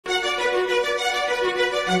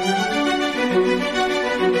What's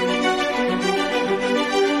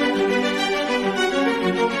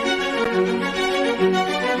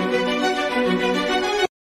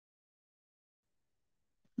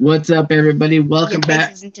up, everybody? Your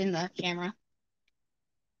face isn't in the camera.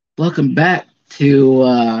 Welcome back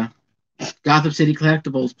to Gotham City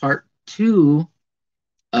Collectibles Part 2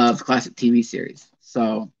 of the classic TV series.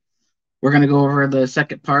 So we're going to go over the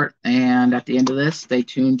second part, and at the end of this, stay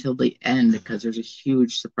tuned till the end because there's a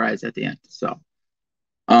huge surprise at the end. So,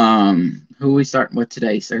 who are we starting with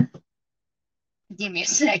today, sir? Give me a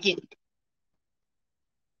second.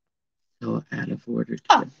 So out of order.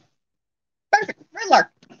 Perfect.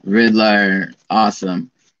 Riddler. Riddler.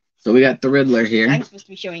 Awesome. So we got the Riddler here. I'm supposed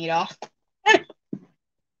to be showing it off.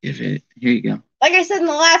 Here you go. Like I said in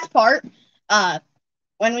the last part,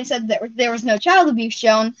 when we said that there was no child abuse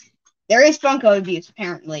shown, there is Funko abuse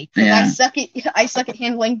apparently. Yeah. I suck at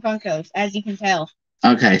handling Funkos, as you can tell.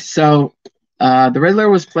 Okay, so the Riddler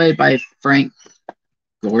was played by Frank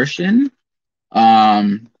Gorshin.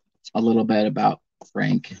 A little bit about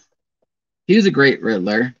Frank. He was a great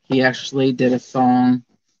Riddler. He actually did a song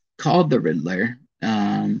called The Riddler,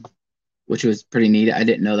 which was pretty neat. I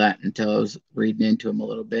didn't know that until I was reading into him a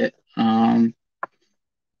little bit.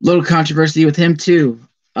 Little controversy with him too.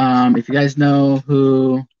 If you guys know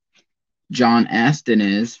who John Astin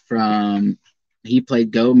is he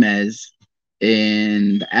played Gomez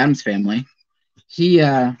in the Addams Family. He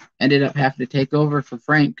ended up having to take over for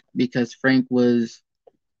Frank because Frank was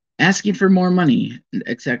asking for more money,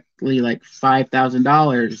 exactly like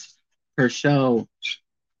 $5,000 per show.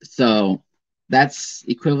 So that's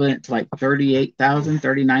equivalent to like $38,000,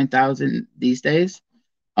 $39,000 these days.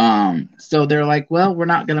 So they're like, well, we're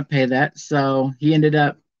not going to pay that. So he ended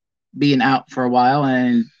up being out for a while,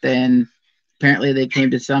 and then apparently they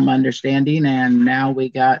came to some understanding, and now we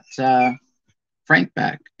got Frank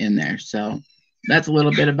back in there. So that's a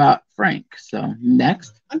little bit about Frank. So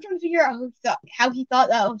next, I'm trying to figure out how he thought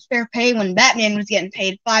that was fair pay when Batman was getting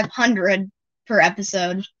paid $500 per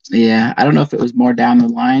episode. Yeah, I don't know if it was more down the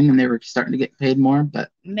line and they were starting to get paid more, but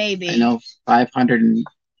maybe. I know $500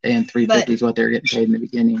 and $350 is what they were getting paid in the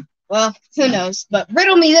beginning. Well, who knows? But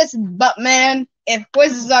riddle me this, Buttman. If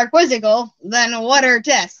quizzes are quizzical, then what are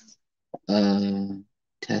tests?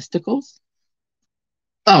 Testicles?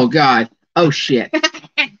 Oh, God. Oh, shit.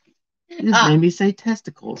 You just made me say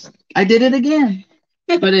testicles. I did it again.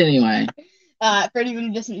 But anyway. For anyone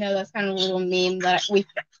who doesn't know, that's kind of a little meme that we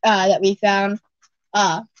found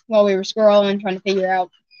while we were scrolling, trying to figure out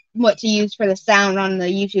what to use for the sound on the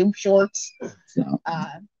YouTube shorts. So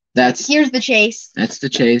here's the chase. That's the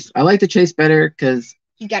chase. I like the chase better because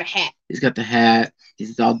he's got a hat. He's got the hat.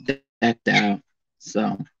 He's all decked out.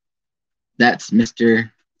 So that's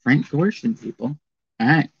Mr. Frank Gorshin, people. All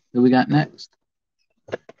right, who we got next?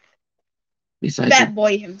 Besides that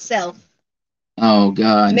boy himself. Oh,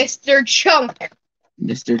 God. Mr. Chunk.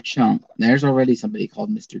 Mr. Chunk. There's already somebody called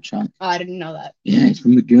Mr. Chunk. Oh, I didn't know that. Yeah, he's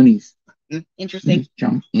from the Goonies. Interesting.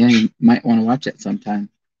 Chunk. Yeah, you might want to watch it sometime.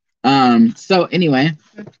 So anyway,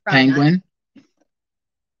 Penguin.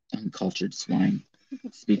 Uncultured swine.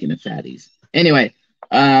 Speaking of fatties. Anyway,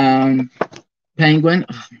 Penguin.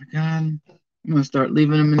 Oh, my God. I'm going to start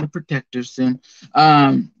leaving him in the protector soon.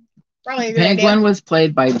 Penguin was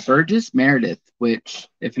played by Burgess Meredith, which,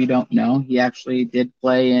 if you don't know, he actually did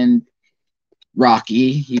play in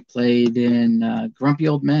Rocky. He played in Grumpy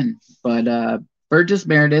Old Men. But Burgess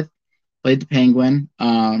Meredith played the Penguin.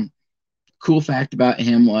 Cool fact about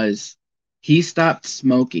him was he stopped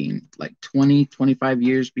smoking like 20, 25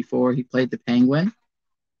 years before he played the Penguin.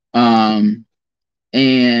 And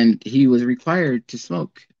he was required to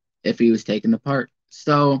smoke if he was taking the part.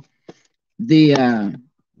 So the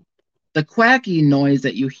quacky noise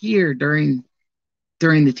that you hear during the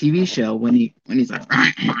TV show when he's like,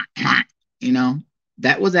 you know,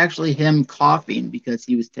 that was actually him coughing because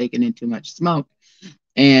he was taking in too much smoke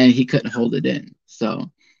and he couldn't hold it in.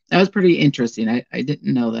 So that was pretty interesting. I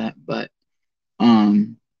didn't know that, but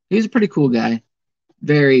he was a pretty cool guy.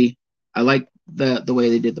 I like the way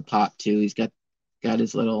they did the pop too. He's got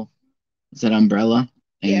his little, is that umbrella?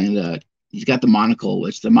 And he's got the monocle,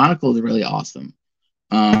 which the monocle is really awesome.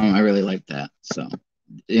 I really like that. So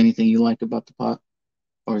anything you like about the pop?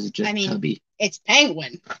 Or is it just Tubby? It's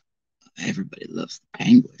Penguin. Everybody loves the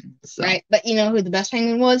Penguin. So. Right, but you know who the best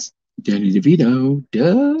Penguin was? Danny DeVito.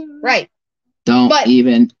 Duh. Right. No,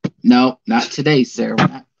 not today, sir.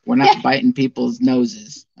 We're not biting people's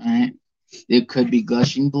noses. All right. It could be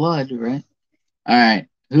gushing blood, right? All right.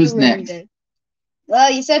 Who's next?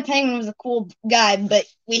 Well, you said Penguin was a cool guy, but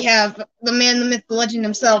we have the man, the myth, the legend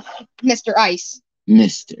himself, Mr. Ice.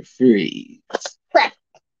 Mr. Freeze. Crap.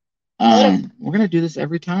 We're gonna do this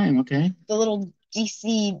every time, okay? The little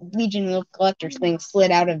DC Legion of Collectors thing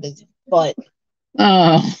slid out of his butt.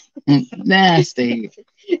 Oh, nasty.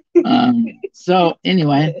 So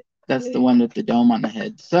anyway, that's the one with the dome on the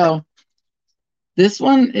head. So this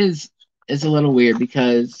one is a little weird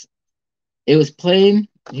because it was played.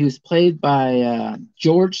 He was played by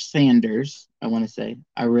George Sanders. I want to say.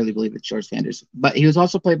 I really believe it's George Sanders, but he was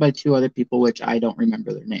also played by two other people, which I don't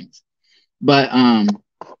remember their names. But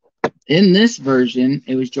in this version,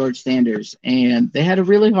 it was George Sanders, and they had a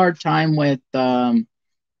really hard time with the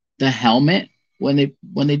helmet. When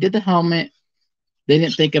they did the helmet, they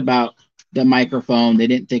didn't think about the microphone. They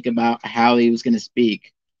didn't think about how he was going to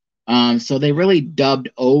speak. So they really dubbed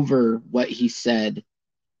over what he said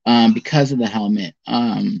because of the helmet.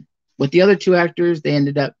 With the other two actors, they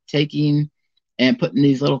ended up taking and putting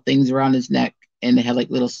these little things around his neck, and they had like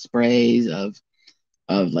little sprays of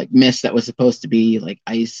like mist that was supposed to be like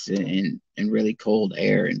ice and really cold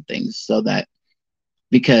air and things, so that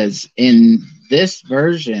because in this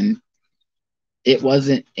version it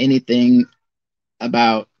wasn't anything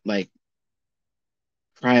about like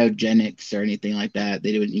cryogenics or anything like that.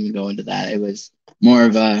 They didn't even go into that. It was more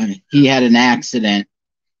of a he had an accident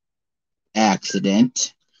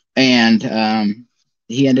and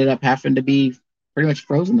he ended up having to be pretty much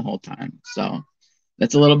frozen the whole time. So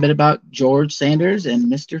that's a little bit about George Sanders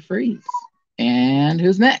and Mr. Freeze. And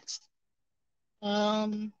who's next?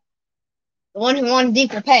 The one who wanted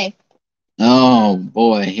deeper pay. Oh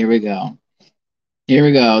boy, here we go. Here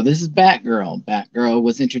we go. This is Batgirl. Batgirl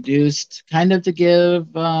was introduced kind of to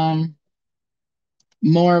give more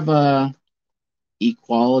of a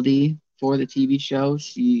equality for the TV show.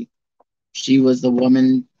 She was the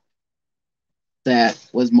woman that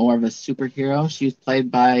was more of a superhero. She was played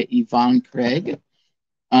by Yvonne Craig.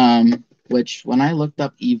 Which when I looked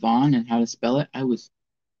up Yvonne and how to spell it, I was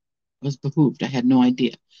behooved. I had no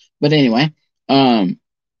idea. But anyway,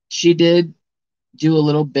 she did do a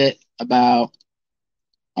little bit about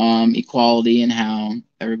equality and how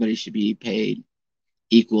everybody should be paid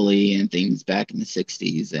equally and things back in the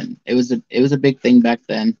 60s, and it was a big thing back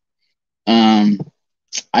then. um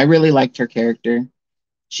I really liked her character.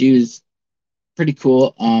 She was pretty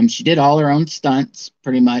cool. She did all her own stunts,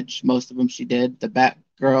 pretty much most of them. She did. The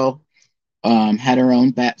Batgirl had her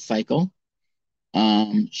own bat cycle.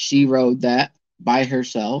 She rode that by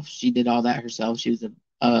herself. She did all that herself. She was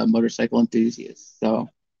a motorcycle enthusiast. So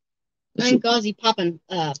Ryan Gauzy popping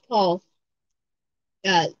Paul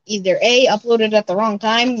either A uploaded at the wrong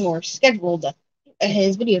time or scheduled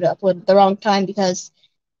his video to upload at the wrong time because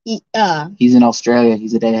he's in Australia.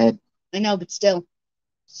 He's a day ahead. I know, but still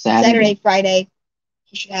Saturday, Friday,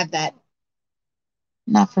 he should have that.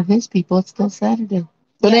 Not for his people. It's still Saturday.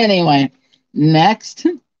 But anyway, next,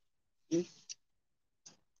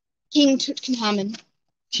 King Tutankhamun.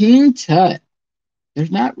 King Tut.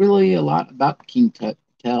 There's not really a lot about King Tut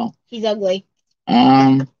to tell. He's ugly.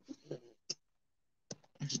 Meme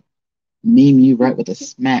you right with a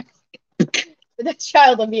smack. But that's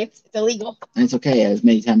child abuse. It's illegal. It's okay, as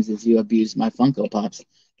many times as you abuse my Funko Pops.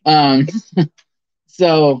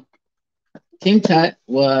 So King Tut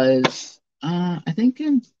was I think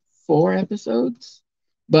in 4 episodes.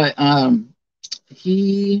 But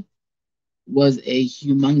he was a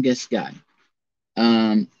humongous guy.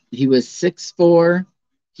 He was 6'4".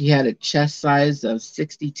 He had a chest size of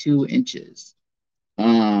 62 inches.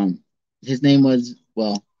 His name was,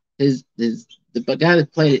 well, the guy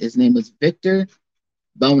that played it, his name was Victor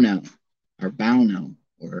Bono or Bauno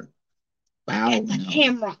or At the Bauno.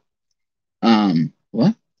 camera.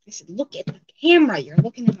 What? I said, look at the camera. You're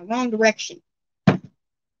looking in the wrong direction.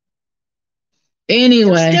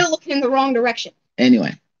 Anyway. You're still looking in the wrong direction.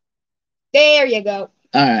 Anyway. There you go.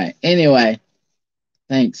 All right. Anyway.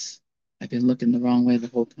 Thanks. I've been looking the wrong way the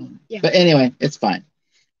whole time. Yeah. But anyway, it's fine.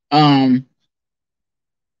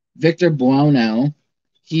 Victor Buono,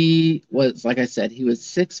 he was, like I said, he was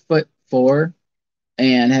 6'4"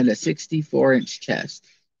 and had a 64-inch chest.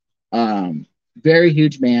 Very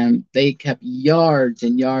huge man. They kept yards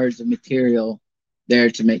and yards of material there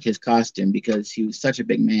to make his costume because he was such a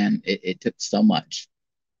big man. It took so much.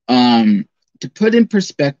 To put in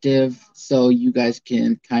perspective, so you guys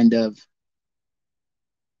can kind of,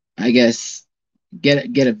 I guess,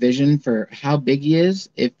 get a vision for how big he is.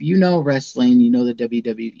 If you know wrestling, you know the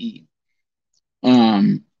WWE.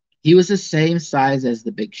 He was the same size as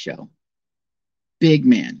the Big Show. Big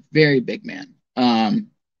man, very big man.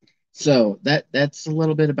 So that's a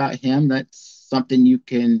little bit about him. That's something you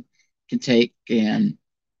can take and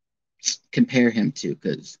compare him to,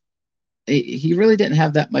 because he really didn't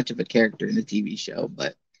have that much of a character in the TV show,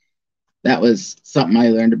 but that was something I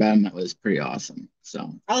learned about him that was pretty awesome.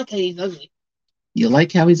 So I like how he's ugly. you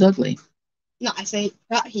like how he's ugly? No, I say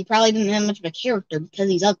he probably didn't have much of a character because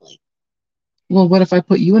he's ugly. Well, what if I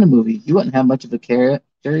put you in a movie? You wouldn't have much of a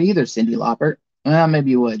character either, Cyndi Lauper. Well,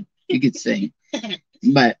 maybe you would. You could sing.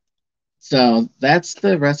 But so that's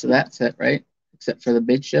the rest of that set, right? Except for the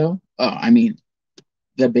big show. Oh, I mean,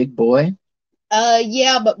 the big boy.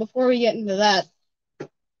 Yeah, but before we get into that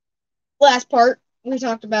last part, we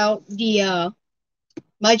talked about the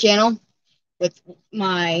my channel with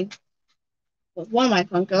my with one of my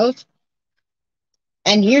Funkos.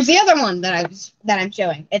 And here's the other one that I'm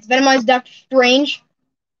showing. It's Venomized Doctor Strange,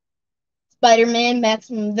 Spider-Man,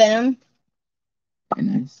 Maximum Venom. Very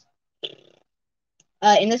nice.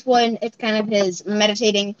 In this one, it's kind of his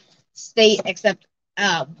meditating state, except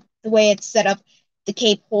the way it's set up, the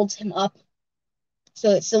cape holds him up, so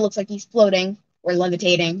it still looks like he's floating or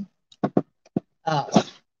levitating. But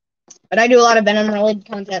I do a lot of Venom-related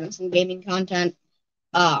content and some gaming content.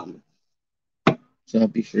 So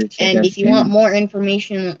be sure to check and out if you want more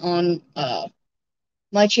information on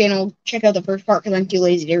my channel, check out the first part because I'm too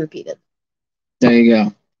lazy to repeat it. There you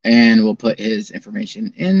go. And we'll put his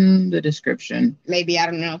information in the description. Maybe, I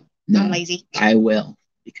don't know. No, I'm lazy. I will,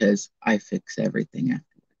 because I fix everything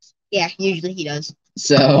afterwards. Yeah, usually he does.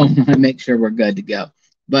 So I make sure we're good to go.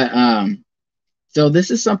 But so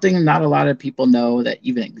this is something not a lot of people know that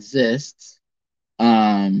even exists.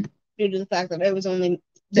 Due to the fact that it was only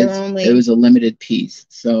it was a limited piece.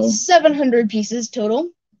 So 700 pieces total.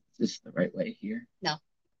 Is this the right way here? No.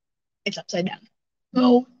 It's upside down.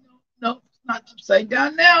 No, it's not upside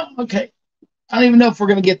down now. Okay. I don't even know if we're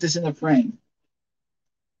gonna get this in a frame.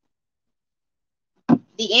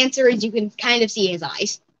 The answer is you can kind of see his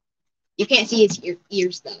eyes. You can't see his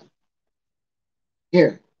ears though.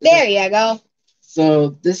 Here. There you go.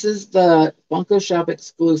 So this is the Funko Shop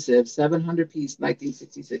exclusive 700-piece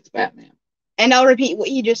 1966 Batman. And I'll repeat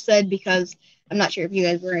what you just said because I'm not sure if you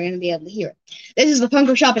guys were going to be able to hear it. This is the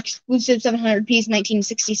Funko Shop exclusive 700-piece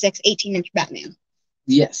 1966 18-inch Batman.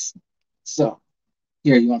 Yes. So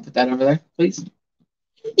here, you want to put that over there, please?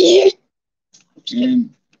 Yeah.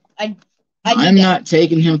 And I'm not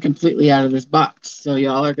taking him completely out of this box, so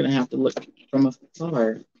y'all are gonna have to look from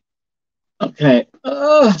afar. Okay.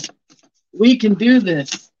 We can do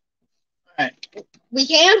this. All right. We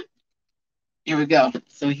can? Here we go.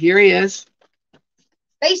 So here he is.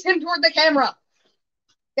 Face him toward the camera.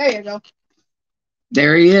 There you go.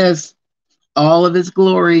 There he is. All of his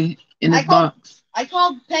glory in his box. I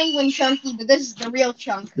called Penguin Chunky, but this is the real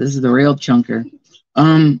chunk. This is the real chunker.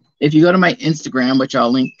 If you go to my Instagram, which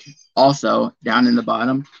I'll link also down in the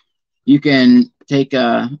bottom, you can take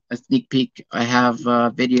a sneak peek. I have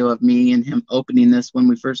a video of me and him opening this when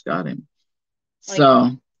we first got him. Like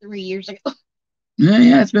so 3 years ago.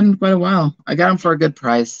 Yeah, it's been quite a while. I got him for a good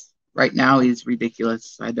price. Right now, he's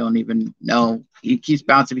ridiculous. I don't even know. He keeps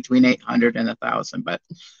bouncing between 800 and 1,000, but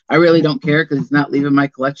I really don't care because he's not leaving my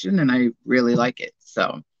collection, and I really like it.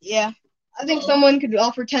 So yeah, I think someone could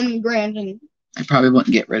offer 10 grand, and I probably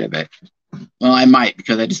wouldn't get rid of it. Well, I might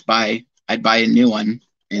because I'd buy a new one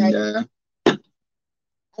and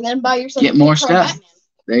then buy yourself get more stuff. Batman.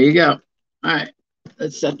 There you go. All right,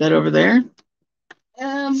 let's set that over there.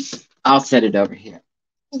 I'll set it over here.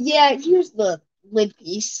 Yeah, here's the lid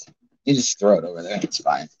piece. You just throw it over there. It's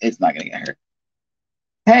fine. It's not gonna get hurt.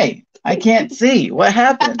 Hey, I can't see. What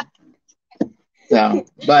happened? So,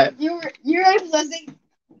 but you're accessing.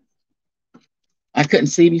 I couldn't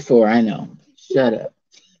see before. I know. Shut up.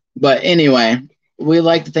 But anyway, we'd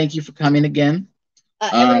like to thank you for coming again.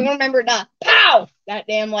 Everyone remember to pow that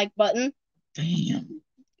damn like button. Damn. Did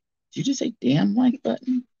you just say damn like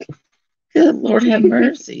button? Good Lord have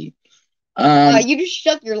mercy. You just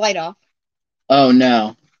shut your light off. Oh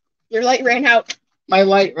no. Your light ran out. My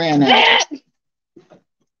light ran out.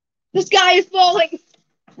 The sky is falling.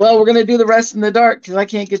 Well, we're gonna do the rest in the dark because I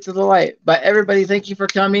can't get to the light. But everybody, thank you for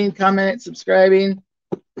coming, commenting, subscribing,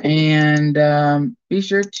 and be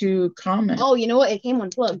sure to comment. Oh, you know what? It came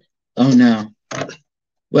unplugged. Oh no.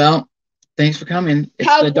 Well, thanks for coming.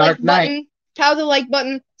 It's the Dark Knight. Pow the like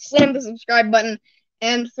button, slam the subscribe button,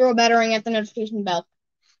 and throw a battering at the notification bell.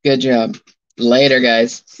 Good job. Later,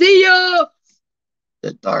 guys. See ya!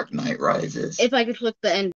 The Dark Knight rises. If I could click the end.